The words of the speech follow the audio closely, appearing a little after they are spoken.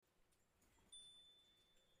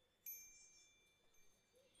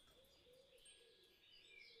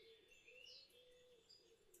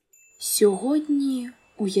Сьогодні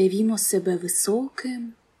уявімо себе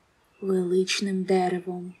високим, величним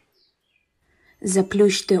деревом.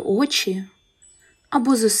 Заплющте очі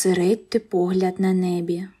або зосередьте погляд на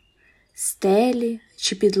небі, стелі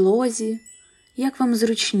чи підлозі, як вам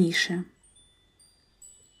зручніше.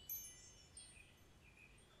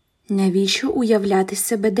 Навіщо уявляти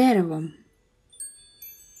себе деревом?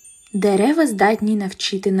 Дерева здатні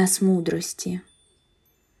навчити нас мудрості.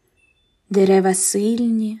 Дерева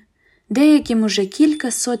сильні, деяким уже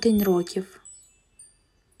кілька сотень років.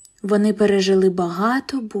 Вони пережили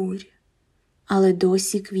багато бурь, але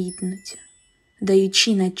досі квітнуть,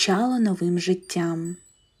 даючи начало новим життям.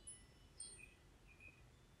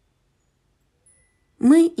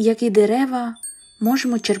 Ми, як і дерева,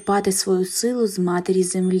 можемо черпати свою силу з матері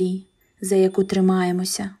землі, за яку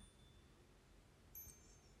тримаємося.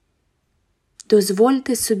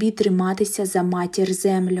 Дозвольте собі триматися за матір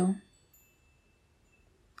землю.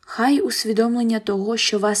 Хай усвідомлення того,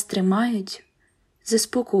 що вас тримають,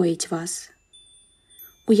 заспокоїть вас.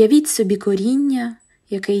 Уявіть собі коріння,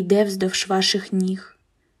 яке йде вздовж ваших ніг,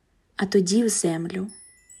 а тоді в землю.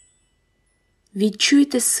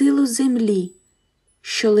 Відчуйте силу землі,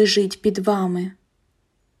 що лежить під вами.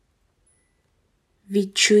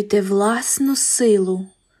 Відчуйте власну силу,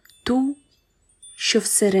 ту, що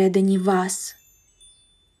всередині вас.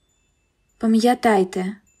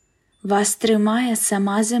 Пам'ятайте, вас тримає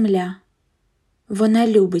сама земля. Вона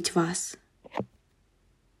любить вас.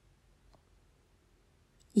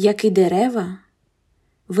 Як і дерева,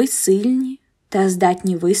 ви сильні та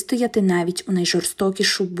здатні вистояти навіть у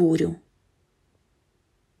найжорстокішу бурю.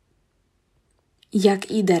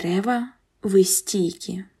 Як і дерева, ви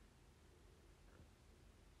стійкі.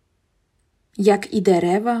 Як і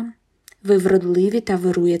дерева, ви вродливі та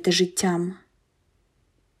вируєте життям.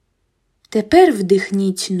 Тепер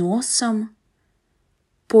вдихніть носом,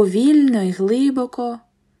 повільно і глибоко,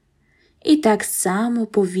 і так само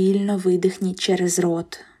повільно видихніть через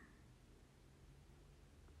рот.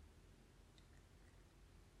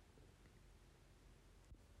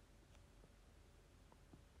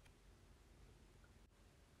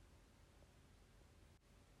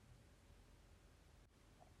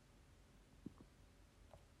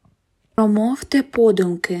 Промовте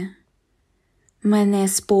подумки: мене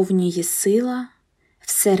сповнює сила,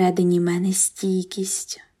 всередині мене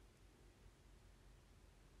стійкість.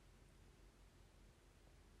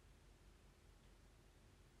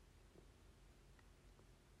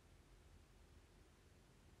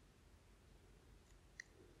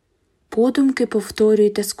 Подумки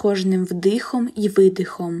повторюйте з кожним вдихом і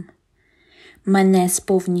видихом. Мене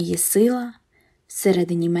сповнює сила,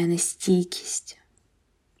 всередині мене стійкість.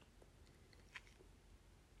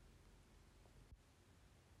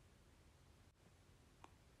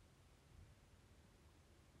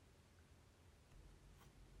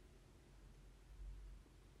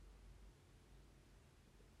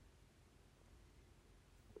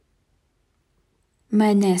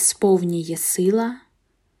 Мене сповнює сила,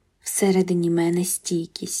 всередині мене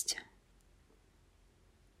стійкість.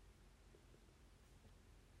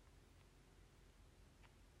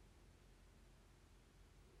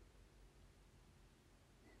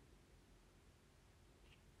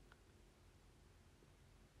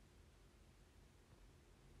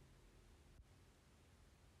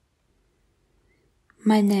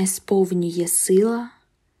 Мене сповнює сила,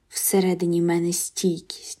 всередині мене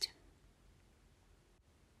стійкість.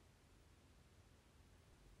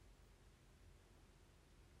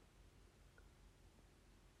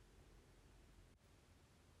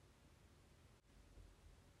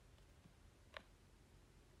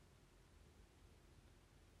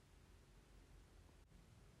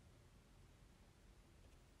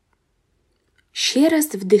 Ще раз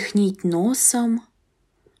вдихніть носом,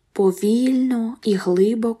 повільно і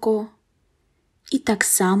глибоко, і так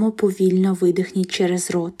само повільно видихніть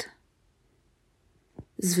через рот.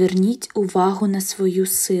 Зверніть увагу на свою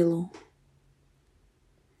силу.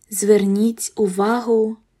 Зверніть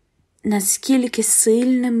увагу, наскільки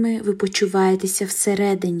сильними ви почуваєтеся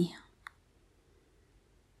всередині.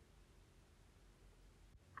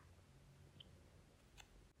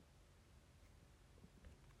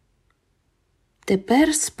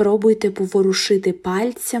 Тепер спробуйте поворушити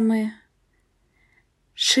пальцями,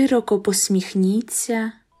 широко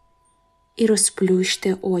посміхніться і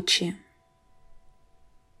розплющте очі.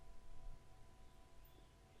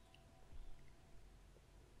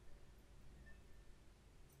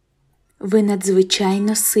 Ви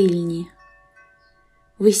надзвичайно сильні,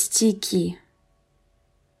 ви стійкі,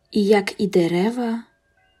 і як і дерева,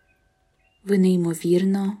 ви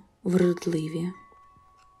неймовірно вродливі.